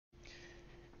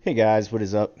Hey guys, what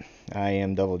is up? I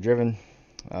am Double Driven.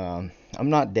 I'm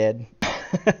not dead.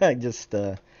 I just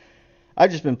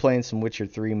I've just been playing some Witcher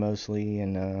 3 mostly,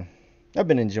 and I've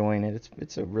been enjoying it.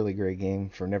 It's a really great game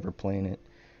for never playing it.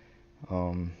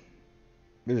 Um,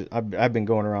 I've been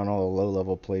going around all the low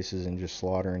level places and just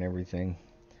slaughtering everything.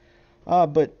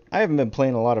 But I haven't been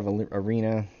playing a lot of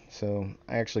arena, so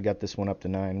I actually got this one up to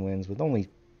 9 wins with only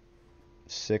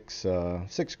six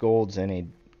golds and a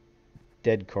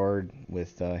dead card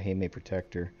with Haymay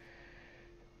Protector.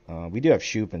 We do have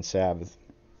Shoop and Sabbath,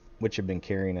 which have been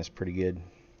carrying us pretty good.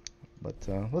 But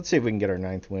let's see if we can get our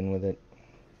 9th win with it.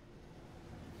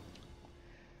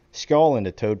 Skull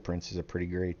into Toad Prince is a pretty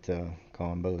great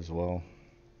combo as well.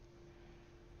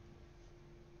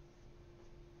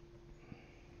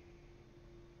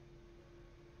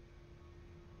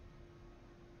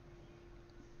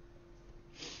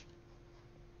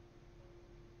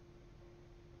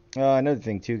 Another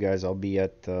thing too, guys, I'll be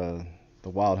at the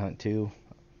Wild Hunt too.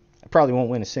 I probably won't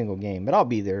win a single game, but I'll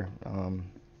be there.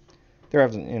 There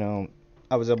hasn't,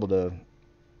 I was able to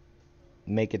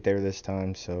make it there this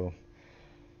time, so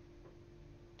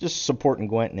just supporting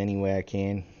Gwent in any way I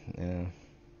can.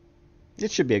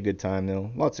 It should be a good time though.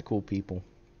 Lots of cool people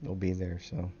will be there,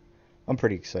 so I'm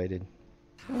pretty excited.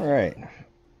 All right,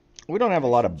 we don't have a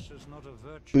lot of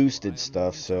boosted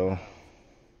stuff, so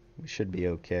we should be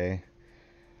okay.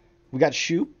 We got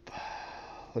Shoop.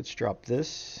 Let's drop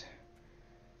this.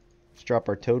 Let's drop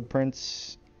our Toad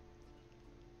Prince.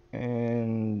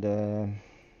 And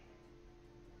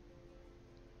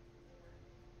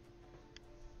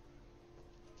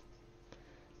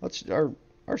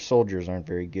our soldiers aren't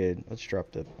very good. Let's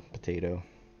drop the potato.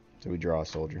 So we draw a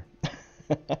soldier.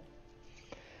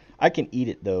 I can eat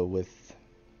it though with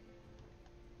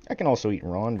I can also eat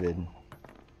Ronvid.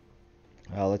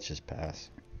 Let's just pass.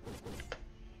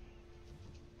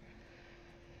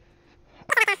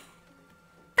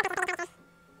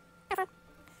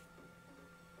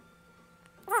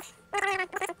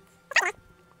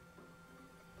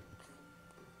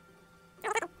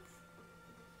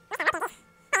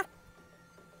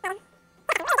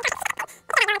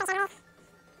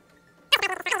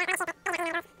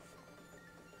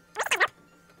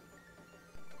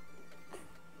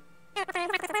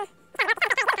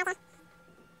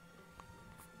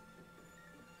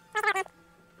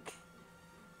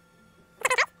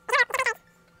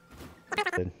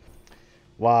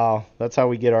 Wow, that's how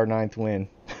we get our 9th win.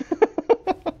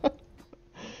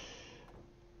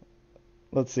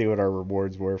 Let's see what our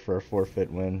rewards were for a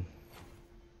forfeit win.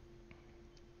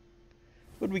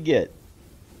 What'd we get?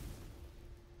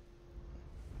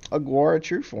 A Guara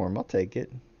True Form. I'll take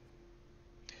it.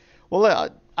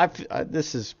 Well,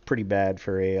 this is pretty bad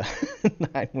for a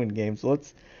 9-win game, so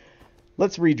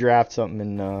let's redraft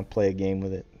something and play a game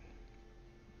with it.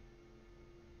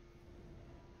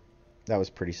 That was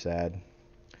pretty sad.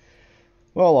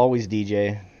 Well, always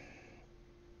DJ.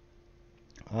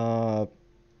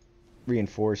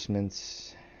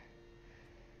 Reinforcements.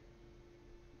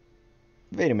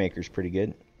 Veda Maker's pretty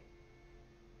good.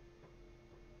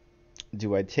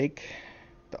 Do I take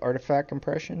the artifact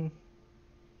compression?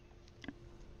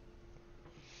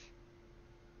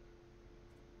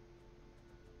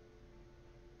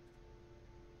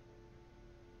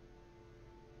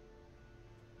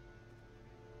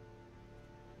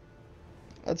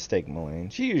 Let's take Mullane.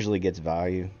 She usually gets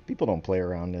value. People don't play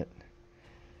around it.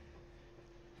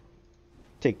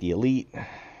 Take the elite.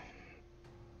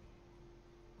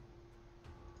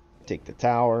 Take the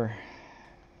tower.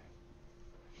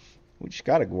 We just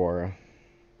got a Guara.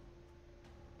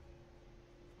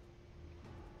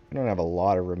 I don't have a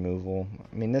lot of removal.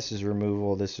 I mean, this is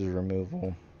removal, this is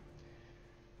removal.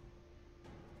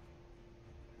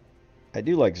 I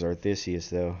do like Zarthisius,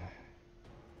 though.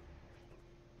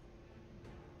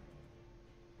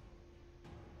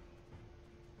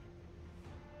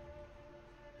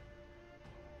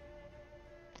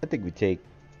 I think we take...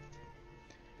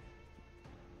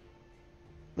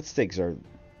 Let's take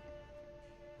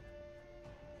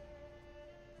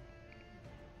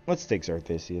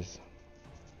Zarthisius.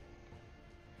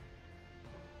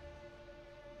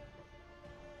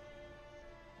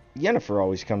 Yennefer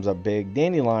always comes up big.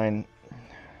 Dandelion,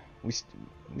 we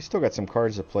still got some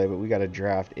cards to play, but we got to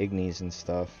draft Ignis and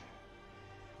stuff.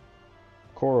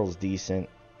 Coral's decent.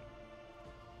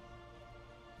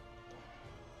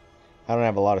 I don't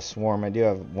have a lot of Swarm. I do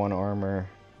have 1 armor.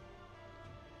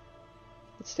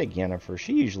 Let's take Yennefer.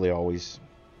 She usually always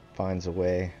finds a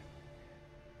way.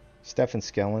 Stefan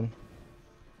Skellen.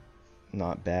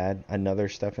 Not bad. Another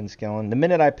Stefan Skellen. The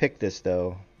minute I pick this,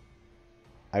 though,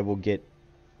 I will get...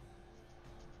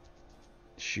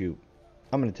 Shoot.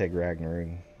 I'm going to take Ragnarok.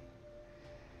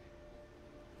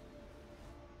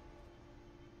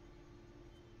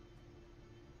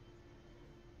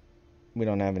 We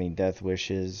don't have any death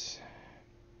wishes.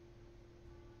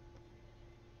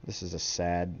 This is a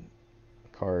sad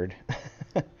card.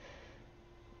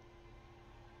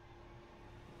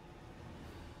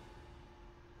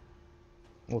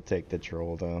 We'll take the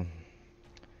troll though.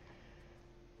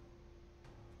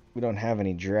 We don't have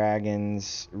any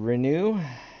dragons. Renew.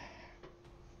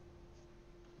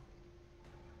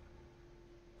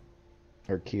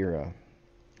 Or Kira.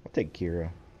 I'll take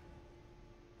Kira.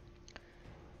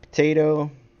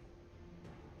 Potato.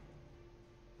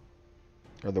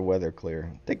 Or the weather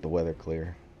clear. Take the weather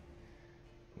clear.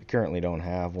 We currently don't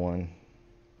have one.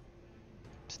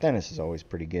 Stennis is always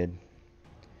pretty good.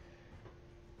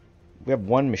 We have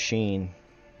one machine.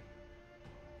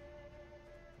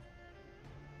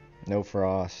 No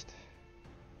frost.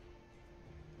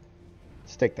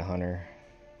 Let's take the hunter.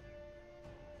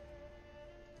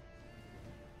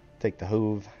 Take the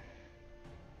hove.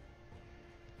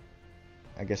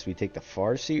 I guess we take the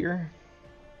farseer.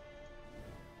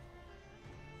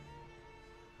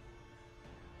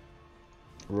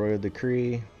 Royal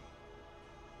Decree.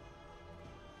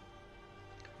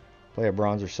 Play a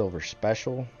bronze or silver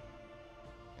special.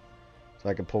 So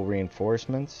I can pull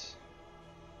reinforcements.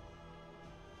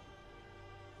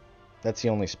 That's the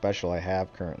only special I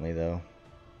have currently though.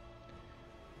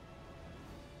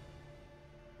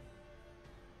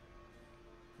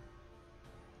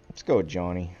 Let's go with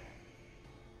Johnny.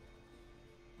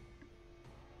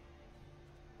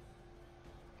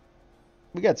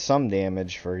 We got some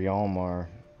damage for Yalmar.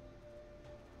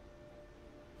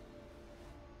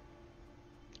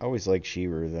 I always like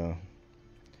Shearer though.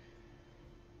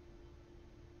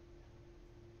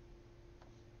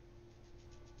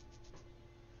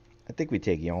 I think we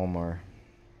take Yalmar.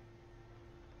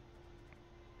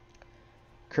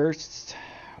 Cursed.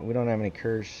 We don't have any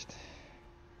cursed.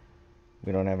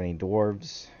 We don't have any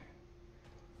dwarves.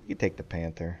 You take the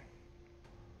Panther.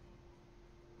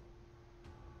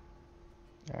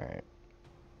 Alright.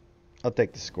 I'll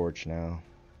take the Scorch now.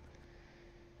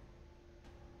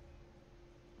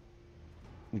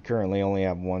 We currently only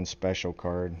have one special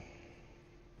card.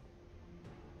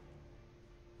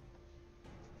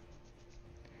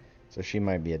 So she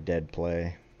might be a dead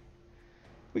play.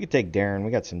 We could take Darren.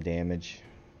 We got some damage.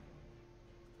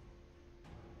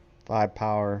 5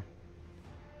 power.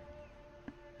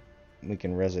 We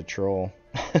can res a troll.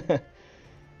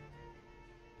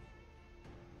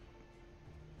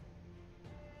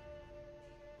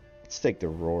 Let's take the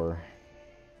roar.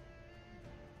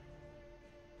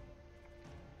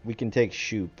 We can take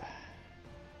Shoop.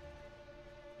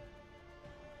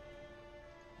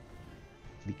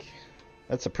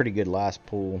 That's a pretty good last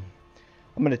pull.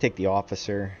 I'm going to take the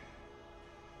officer.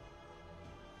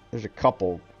 There's a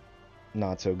couple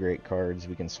not so great cards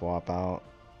we can swap out.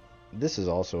 This is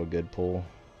also a good pull.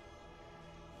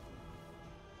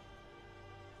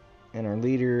 And our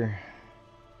leader.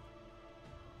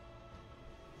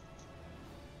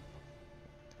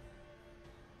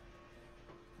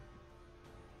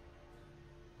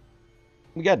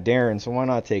 We got Darren, so why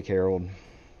not take Harold?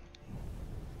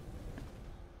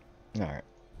 Alright.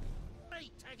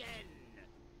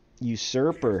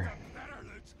 Usurper.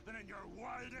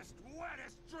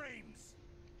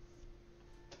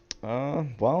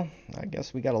 Well, I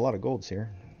guess we got a lot of golds here.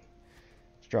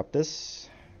 Let's drop this.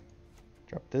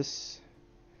 Drop this.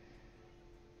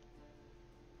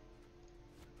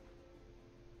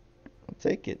 I'll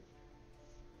take it.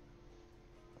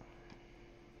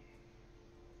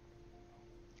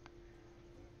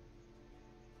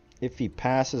 If he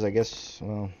passes, I guess,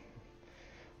 well,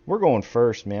 we're going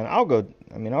first, man. I'll go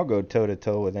toe to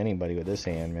toe with anybody with this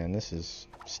hand, man. This is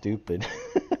stupid.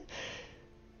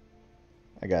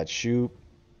 I got Shoop,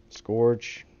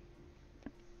 Scorch.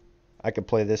 I could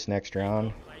play this next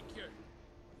round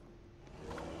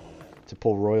to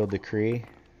pull Royal Decree.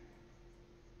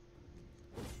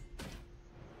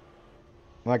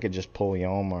 I could just pull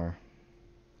Yalmar.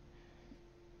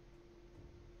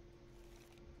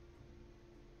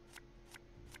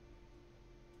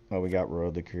 Oh, we got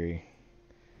Royal Decree.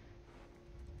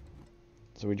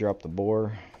 So we drop the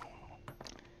boar.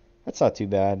 That's not too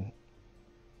bad.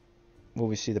 Will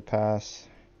we see the pass?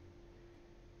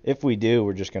 If we do,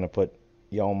 we're just going to put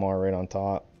Yalmar right on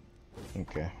top.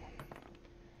 Okay.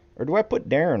 Or do I put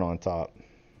Darren on top?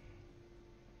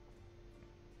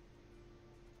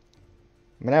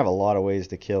 I'm going to have a lot of ways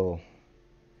to kill.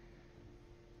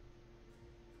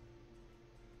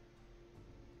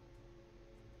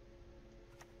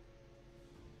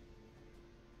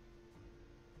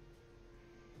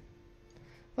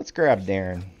 Let's grab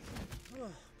Darren.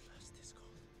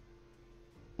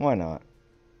 Why not?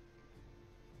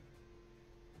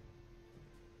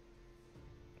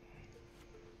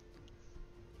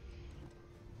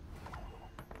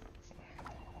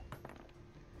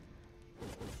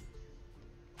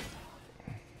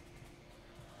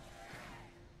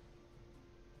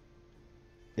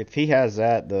 If he has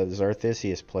that, the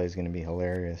Zarthisius play is going to be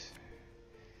hilarious.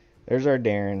 There's our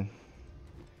Darren.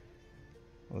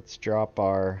 Let's drop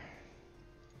our...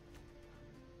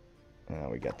 Oh,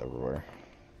 we got the Roar.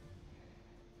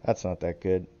 That's not that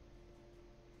good.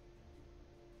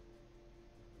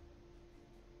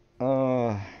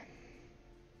 A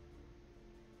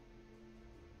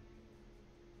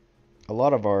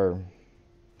lot of our...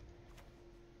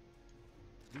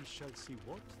 We shall see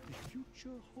what the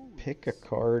future holds. Pick a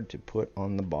card to put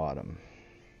on the bottom.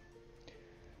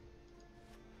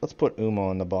 Let's put Uma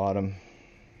on the bottom.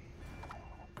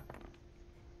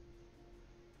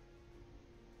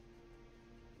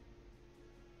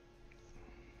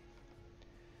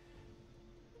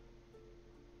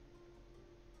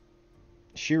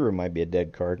 Shira might be a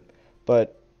dead card,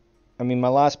 but I mean, my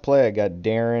last play I got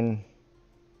Darren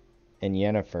and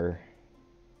Yennefer.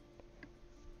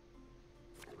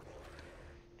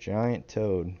 Giant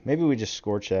Toad. Maybe we just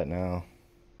scorch that now.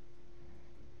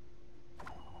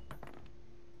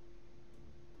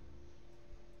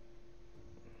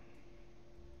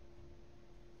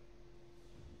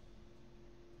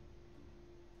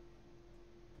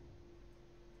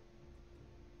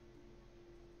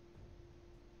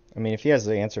 I mean, if he has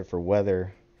the answer for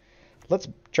weather, let's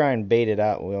try and bait it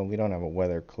out. Well, we don't have a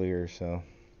weather clear, so.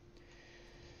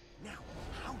 Now,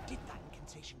 how did that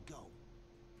incantation go?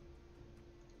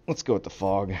 Let's go with the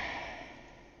fog.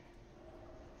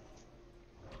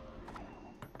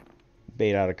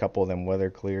 Bait out a couple of them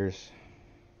weather clears.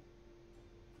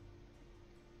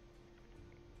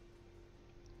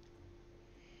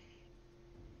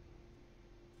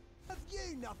 Have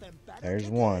you nothing better There's to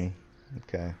do? one.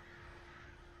 Okay.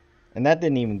 And that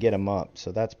didn't even get him up,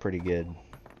 so that's pretty good.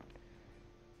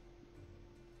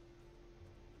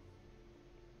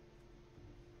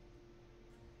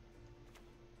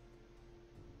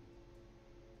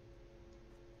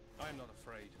 I'm not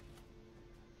afraid.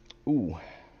 Ooh.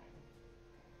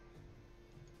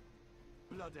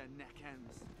 Blood and neck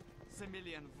ends.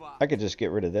 Similian va. I could just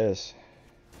get rid of this.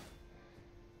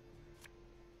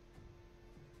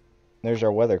 There's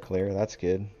our weather clear. That's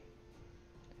good.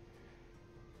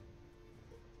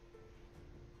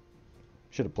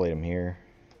 Should have played him here.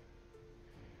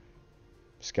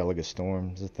 Skellige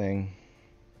Storm's a thing.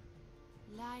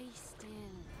 Lie still.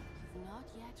 You've not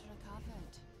yet recovered.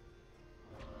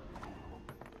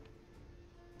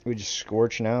 We just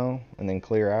scorch now and then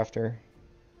clear after.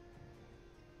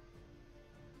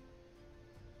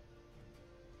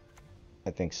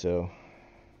 I think so.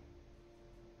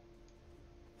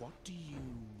 What do you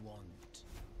want?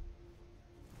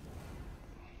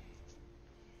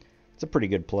 It's a pretty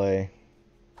good play.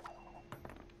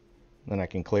 Then I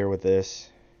can clear with this.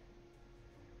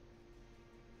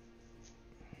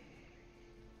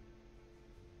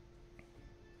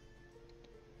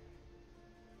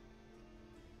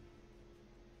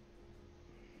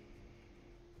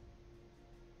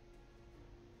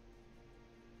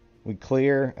 We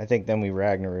clear, I think then we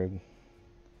Ragnarok.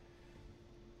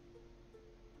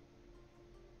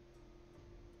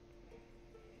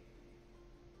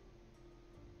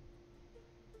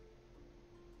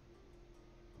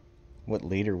 What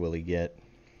leader will he get?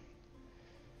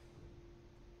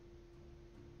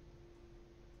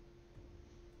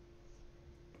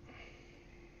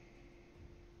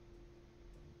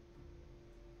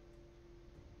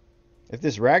 If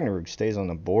this Ragnarok stays on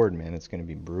the board, man, it's going to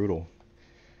be brutal.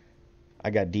 I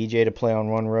got DJ to play on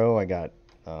one row. I got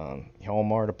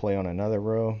Hjalmar to play on another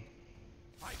row.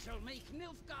 I shall make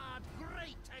Nilfgaard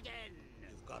great again.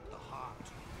 You've got the heart,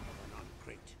 not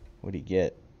great. What'd he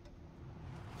get?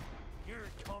 You're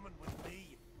coming with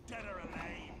me, dead or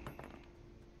alive.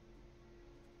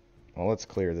 Well, let's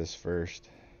clear this first.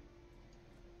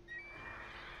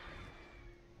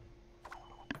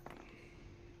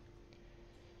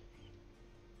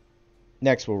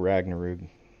 Next, we'll Ragnarok.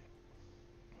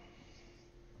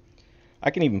 I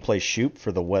can even play Shoop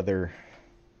for the weather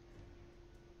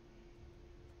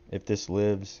if this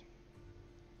lives.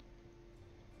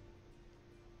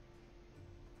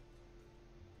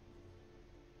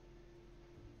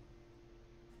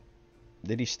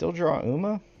 Did he still draw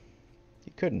Uma? He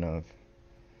couldn't have.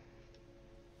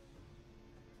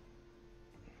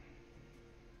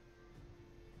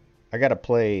 I gotta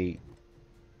play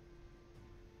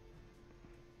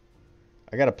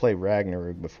I gotta play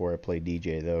Ragnarok before I play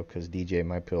DJ though, because DJ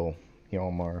might pull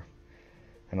Hjalmar,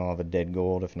 and I'll have a dead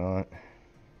gold if not.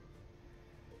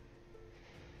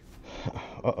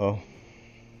 Uh-oh.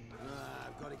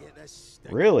 I've got to get this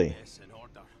Really? in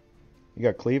order. You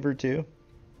got Cleaver too?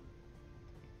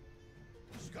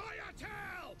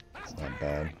 Scoia'tael! That's not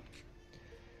bad.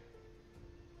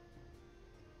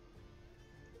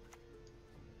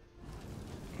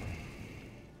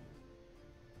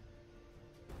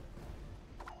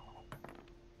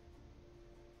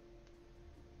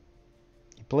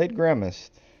 You played Grimace.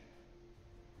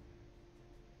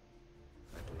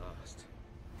 At last.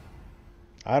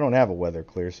 I don't have a weather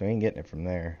clear, so I ain't getting it from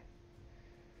there.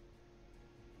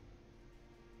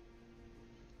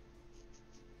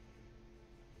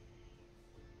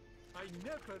 I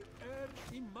never err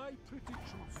in my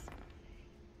predictions.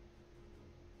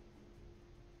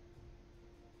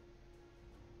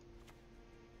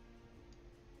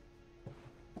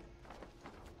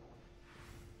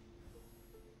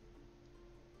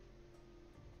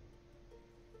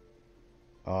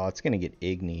 Oh, it's gonna get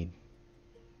ignied.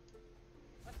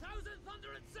 A thousand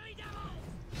thunder and sea devils!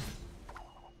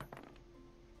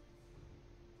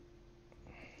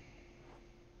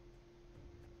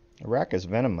 Araka's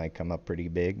Venom might come up pretty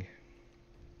big.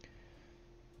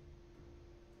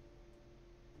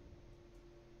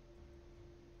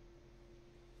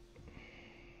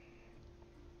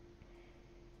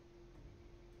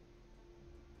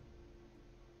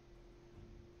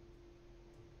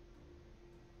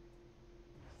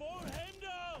 For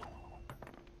Heimdall!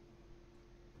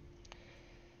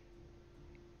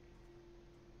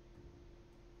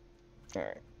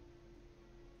 Alright.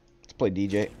 Let's play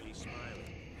DJ. Me smiling.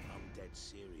 I'm dead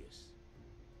serious.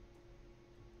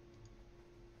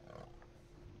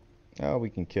 Oh, we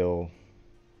can kill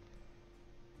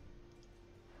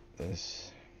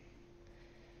this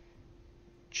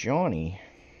Johnny.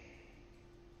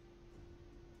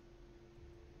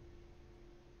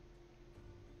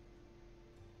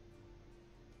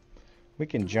 We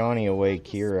can Johnny away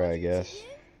Kira, I guess.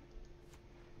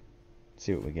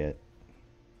 See what we get.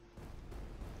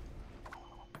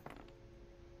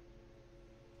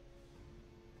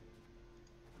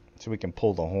 So we can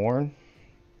pull the horn.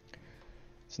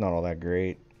 It's not all that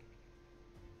great.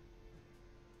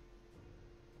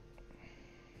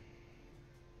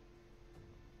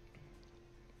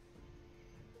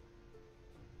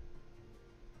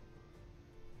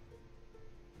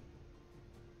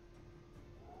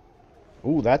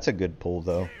 Ooh, that's a good pull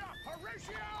though.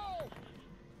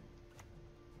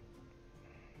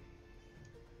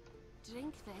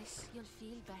 Drink this, you'll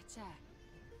feel better.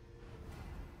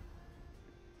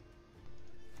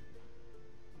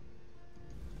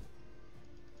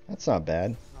 That's not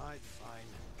bad. Right, fine.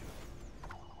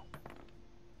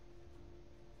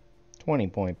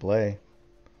 20-point play.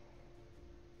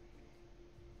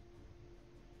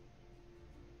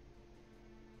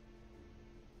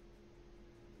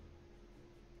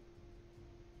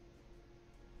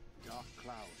 Dark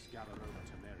clouds gather over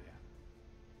Temeria.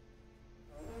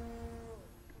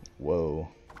 Whoa.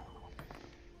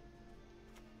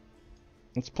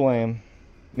 Let's play him.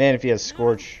 Man, if he has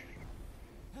Scorch,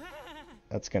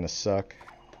 that's gonna suck.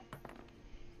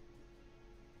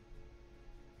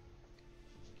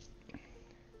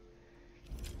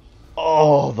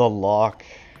 Oh, the lock.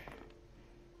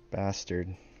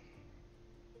 Bastard.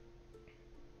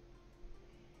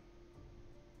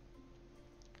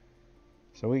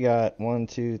 So we got 1,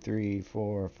 2, 3,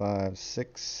 4, 5,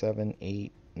 6, 7,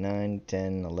 8, 9,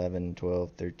 10, 11,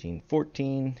 12, 13,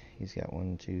 14. He's got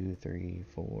 1, 2, 3,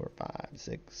 4, 5,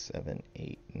 6, 7,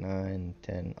 8, 9,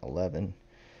 10, 11.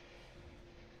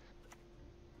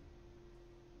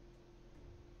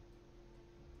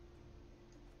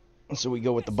 So we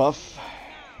go with the buff.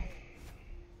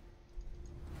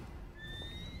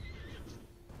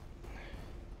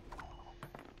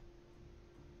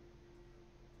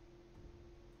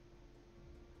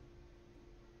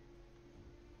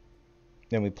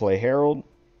 Then we play Herald.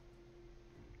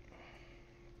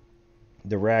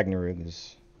 The Ragnarok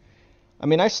is... I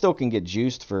mean, I still can get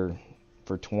juiced for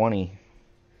 20.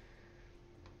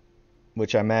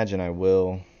 Which I imagine I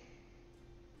will.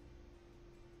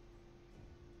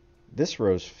 This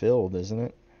row's filled, isn't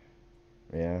it?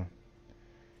 Yeah.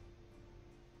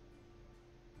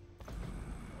 I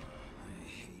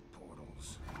hate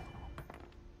portals.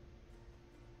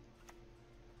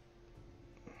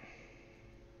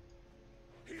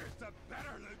 Here's the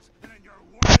better loot than in your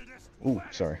wildest, Ooh,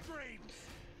 sorry. dreams.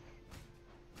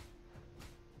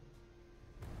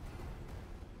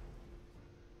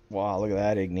 Wow, look at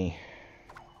that Igni.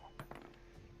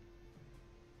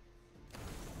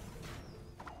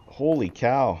 Holy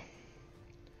cow.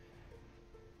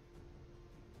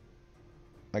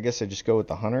 I guess I just go with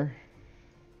the hunter.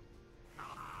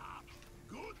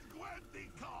 Good Gwent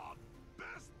card.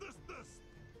 Bestest.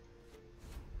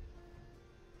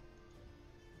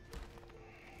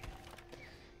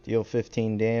 Deal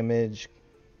 15 damage.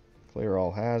 Clear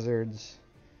all hazards.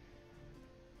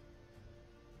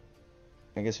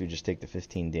 I guess we just take the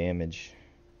 15 damage.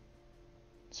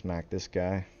 Smack this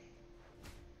guy.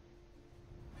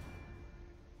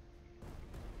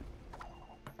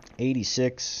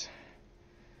 $86.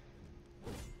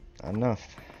 Not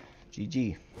enough.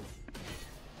 GG.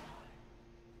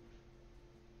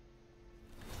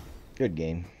 Good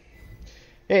game.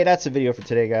 Hey, that's the video for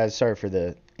today, guys. Sorry for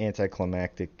the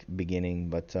anticlimactic beginning,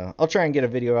 but I'll try and get a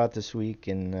video out this week,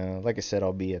 and like I said,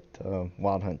 I'll be at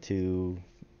Wild Hunt 2,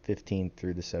 15th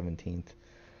through the 17th.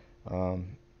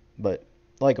 But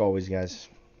like always, guys,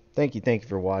 thank you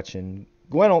for watching.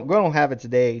 Gwent will have it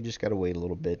today. You just gotta wait a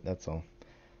little bit. That's all.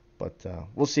 But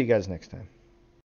we'll see you guys next time.